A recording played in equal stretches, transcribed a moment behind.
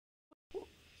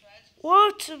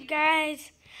What's up,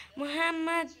 guys?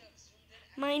 Muhammad,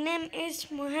 my name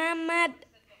is Muhammad.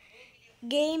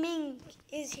 Gaming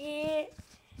is here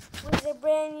with a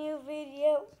brand new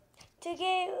video.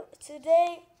 Today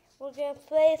we're gonna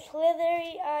play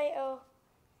Slithery IO.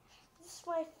 This is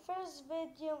my first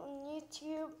video on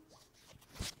YouTube.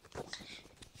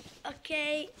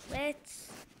 Okay,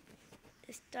 let's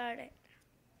start it.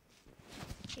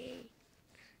 Okay,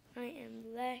 I am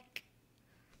black.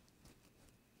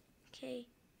 Okay,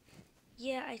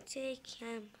 yeah, I take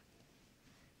him.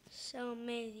 So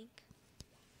amazing.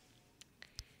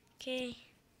 Okay.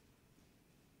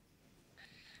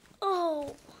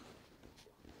 Oh,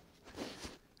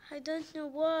 I don't know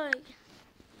why.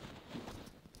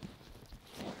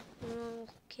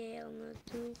 Okay, I'll not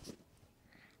do.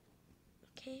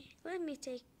 Okay, let me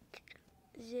take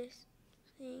this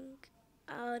thing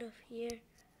out of here.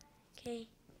 Okay.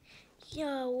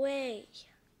 No way.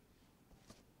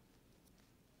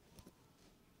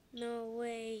 No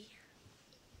way.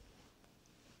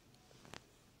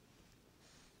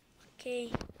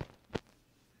 Okay.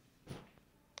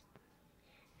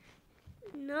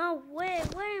 No way.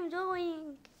 What am I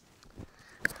doing?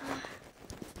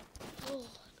 Oh.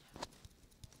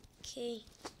 Okay.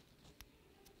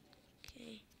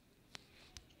 Okay.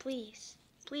 Please.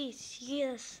 Please.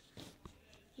 Yes.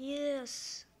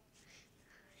 Yes.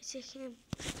 I take him.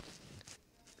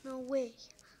 No way.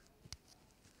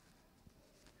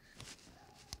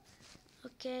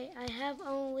 Okay, I have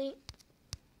only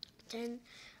 10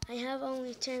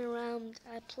 rounds.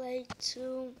 I played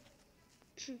 2.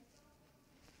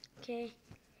 Okay.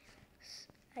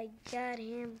 I got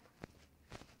him.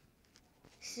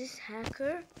 Is this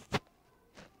hacker?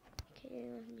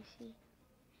 Okay, let me see.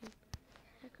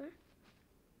 Hacker?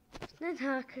 It's not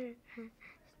hacker.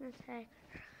 It's not hacker.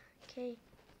 Okay,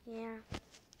 yeah.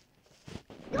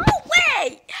 No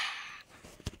way!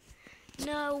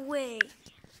 No way.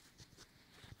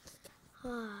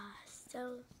 Ah,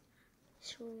 so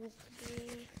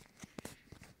be.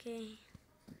 Okay.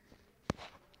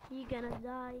 You gonna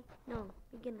die? No,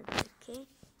 you're gonna die, okay?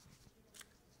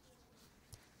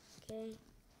 Okay.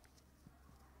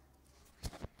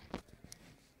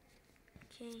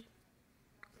 Okay.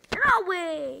 No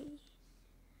way!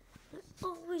 I'm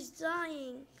always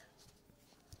dying.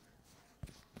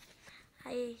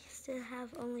 I still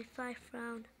have only 5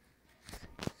 rounds.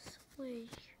 Wait.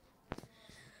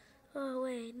 Oh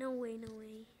wait, no way, no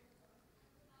way.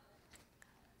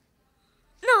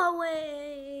 No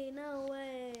way, no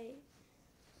way.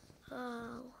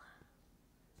 Oh.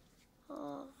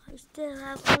 Oh, I still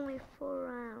have only 4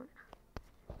 rounds.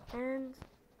 And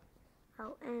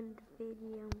I'll end the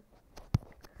video.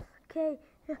 Okay.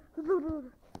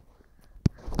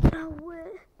 No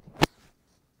way.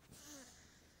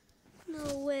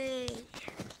 No way.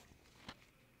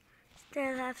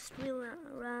 Still have 3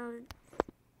 rounds.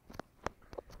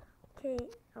 Okay,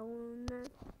 I will not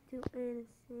do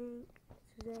anything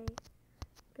today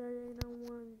because I don't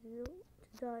want you to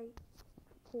die,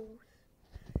 of course.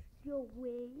 No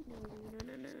way. No.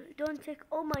 Don't take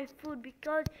all my food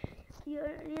because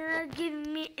you're not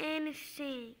giving me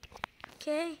anything.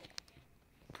 Okay?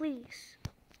 Please.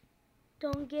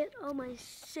 Don't get all my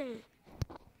sin.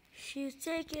 If you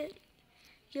take it,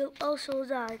 you'll also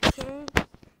die, okay?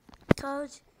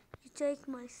 Because you take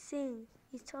my sin.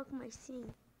 You took my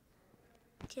sin.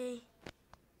 Okay?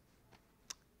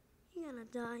 You're gonna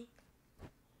die.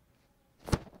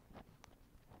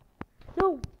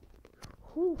 No!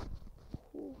 Who's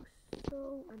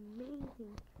so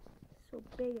amazing? So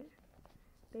bigger.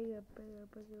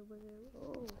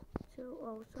 Oh, so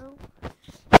also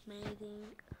amazing.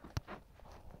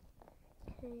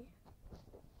 Okay.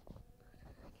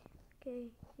 Okay,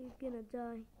 he's gonna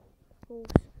die. Of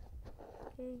course.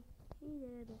 Okay, he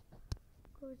dead.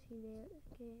 Of course he dead.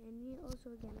 Okay, and you also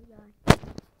gonna die.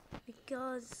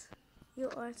 Because you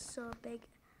are so big,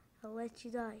 I'll let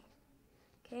you die.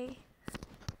 Okay?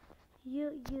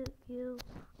 You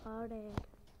are dead.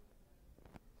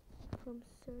 From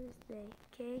Thursday,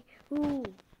 okay? Ooh,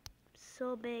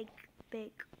 so big.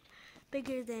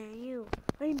 Bigger than you.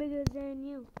 I'm bigger than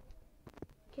you.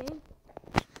 Okay?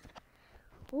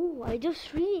 Ooh, I do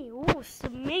 3. Ooh, it's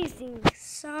amazing.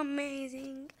 So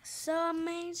amazing.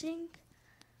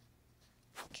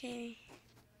 Okay.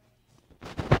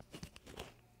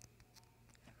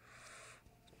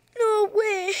 No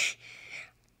way.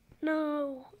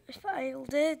 No, if I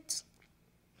failed it,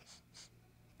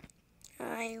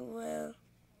 I will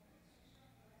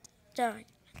die.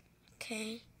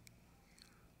 Okay.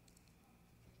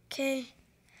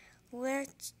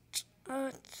 Let's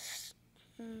what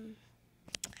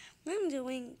I'm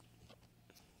doing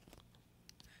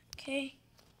Okay,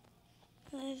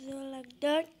 let's do like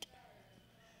that,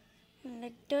 and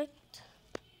like that,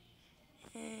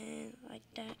 and like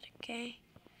that. Okay.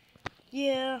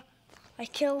 Yeah, I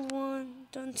killed one.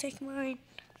 Don't take mine,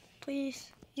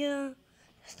 please. Yeah,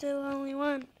 still only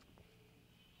one.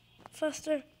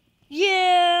 Faster.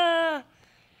 Yeah.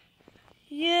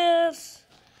 Yes,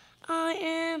 I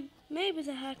am. Maybe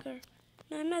the hacker.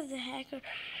 No, not the hacker.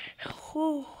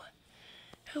 Oh,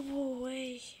 no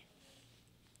way.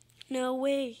 No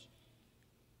way.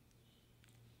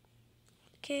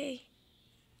 Okay,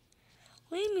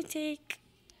 let me take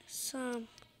some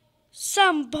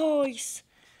boys.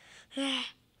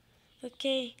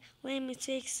 Okay, let me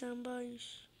take some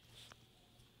boys.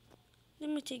 Let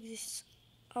me take this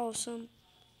awesome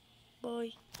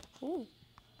boy. Ooh,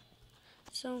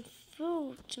 some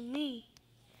food to me.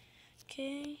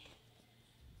 Okay,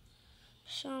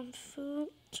 some food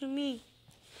to me.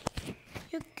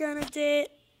 You're gonna do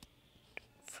it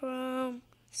from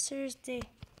Thursday.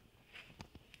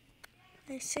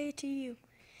 I say to you,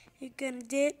 you're gonna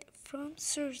do it from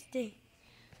Thursday.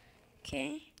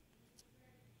 Okay?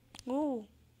 Oh,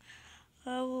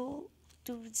 I will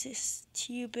do this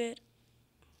stupid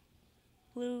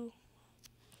blue.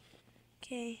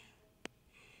 Okay.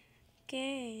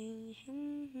 Okay.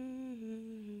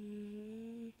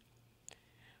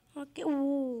 Okay.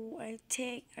 Ooh, I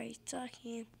talk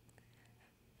him.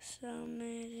 So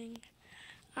amazing.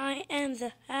 I am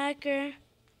the hacker.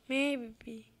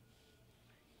 Maybe.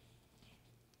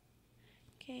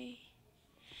 Okay.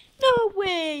 No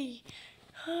way!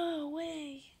 Oh,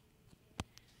 way.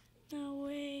 No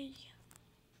way.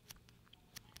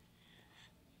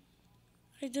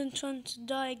 I don't want to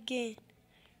die again.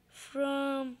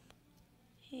 From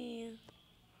here.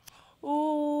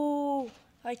 Oh,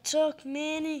 I took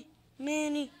many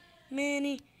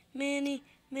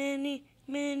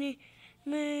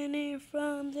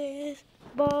from these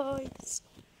boys.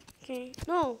 Okay,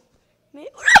 no. No!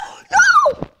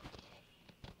 No!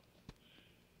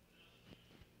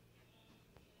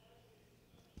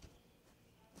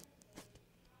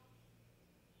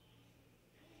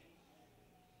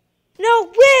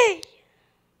 No way!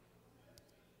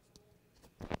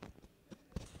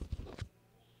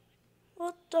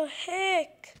 What the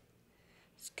heck?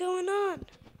 What's going on?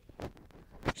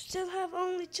 Still have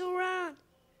only 2 rounds.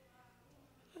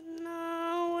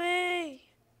 No way.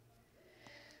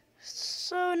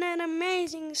 So not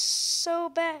amazing, so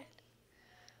bad.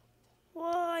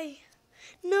 Why?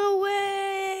 No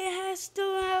way. It has to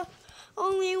have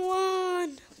only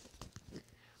 1.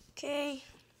 Okay.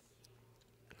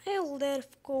 Hell that,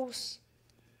 of course.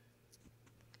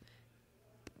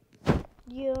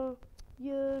 Yeah.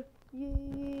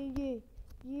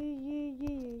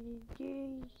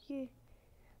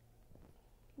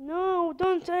 No,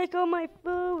 don't take all my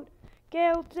food.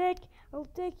 Okay, I'll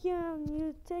take you and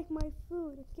you take my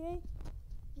food, okay?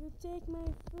 You take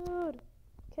my food,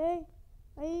 okay?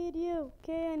 I eat you,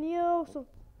 okay? And you also,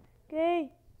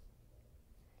 okay?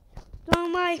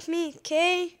 Don't like me,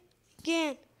 okay?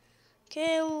 Again,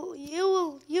 okay?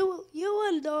 You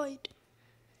will die.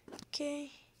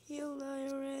 Okay, you'll die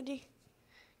already.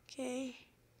 Okay.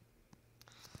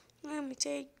 Let me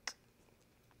take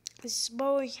this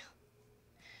boy.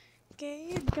 Okay,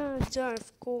 you're gonna die,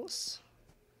 of course.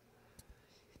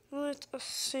 Let us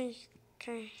see.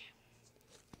 Okay.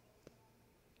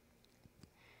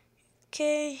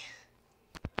 Okay.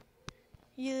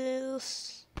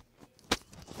 Yes.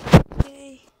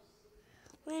 Okay.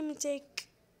 Let me take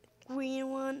green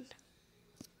one.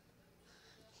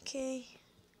 Okay.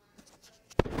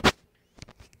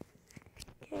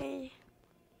 Okay.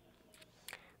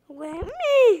 Let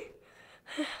me.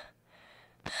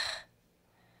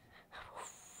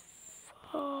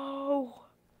 Oh.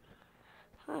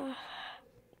 I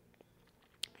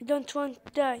don't want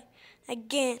to die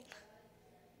again.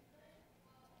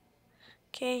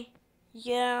 Okay.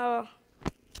 Yeah.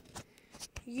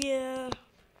 Yeah.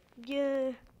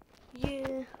 Yeah.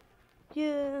 Yeah.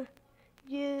 Yeah.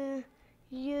 Yeah.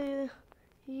 Yeah.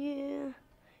 Yeah.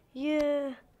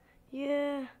 Yeah.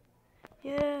 Yeah.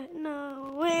 Yeah.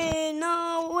 No way.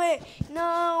 No way.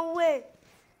 No way.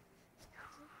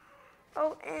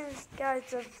 Oh, and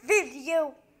guys, a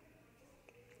video.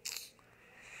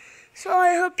 So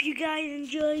I hope you guys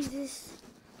enjoyed this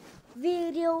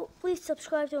video. Please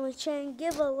subscribe to my channel.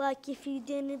 Give a like if you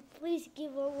didn't. Please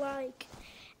give a like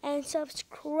and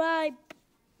subscribe.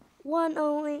 One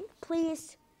only,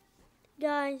 please,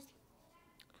 guys.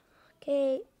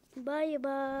 Okay, bye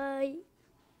bye.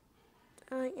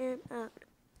 I am out.